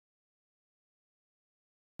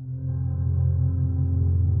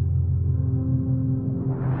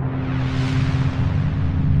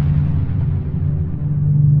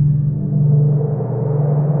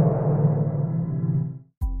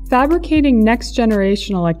Fabricating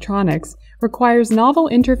next-generation electronics requires novel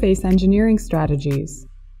interface engineering strategies.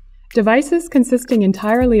 Devices consisting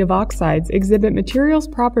entirely of oxides exhibit materials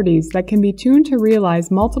properties that can be tuned to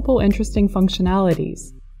realize multiple interesting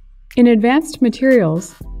functionalities. In advanced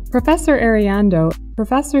materials, Professor Ariando,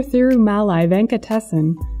 Professor Thirumalai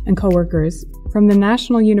Venkatesan, and coworkers from the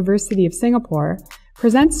National University of Singapore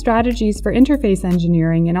present strategies for interface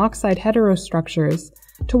engineering in oxide heterostructures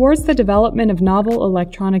towards the development of novel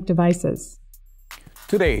electronic devices.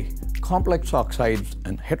 Today, complex oxides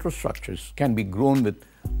and heterostructures can be grown with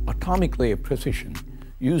atomic layer precision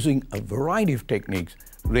using a variety of techniques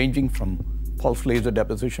ranging from pulse laser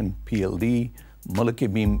deposition (PLD),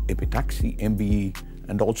 molecular beam epitaxy (MBE),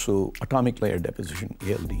 and also atomic layer deposition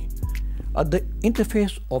 (ALD). At the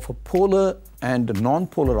interface of a polar and a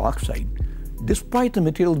non-polar oxide, despite the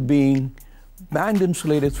material being band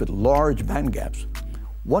insulated with large band gaps,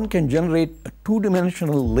 one can generate a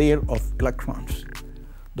two-dimensional layer of electrons.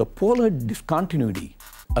 The polar discontinuity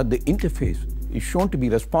at the interface is shown to be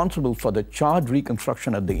responsible for the charge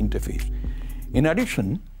reconstruction at the interface. In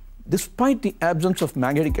addition, despite the absence of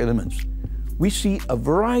magnetic elements, we see a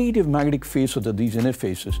variety of magnetic phases at these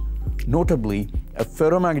interfaces, notably a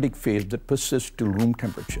ferromagnetic phase that persists to room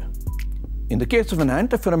temperature. In the case of an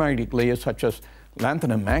antiferromagnetic layer such as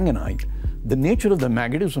lanthanum manganite, the nature of the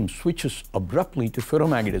magnetism switches abruptly to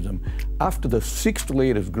ferromagnetism after the sixth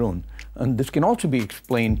layer is grown, and this can also be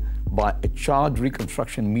explained by a charge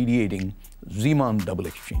reconstruction mediating Zeeman double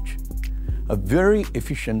exchange. A very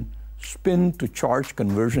efficient spin-to-charge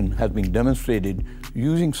conversion has been demonstrated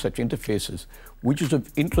using such interfaces, which is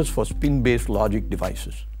of interest for spin-based logic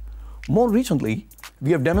devices. More recently, we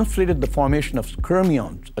have demonstrated the formation of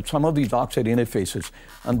skyrmions at some of these oxide interfaces,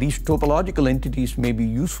 and these topological entities may be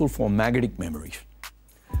useful for magnetic memories.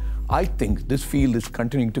 I think this field is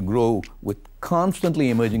continuing to grow with constantly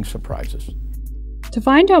emerging surprises. To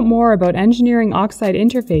find out more about engineering oxide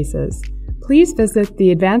interfaces, please visit the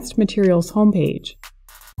Advanced Materials homepage.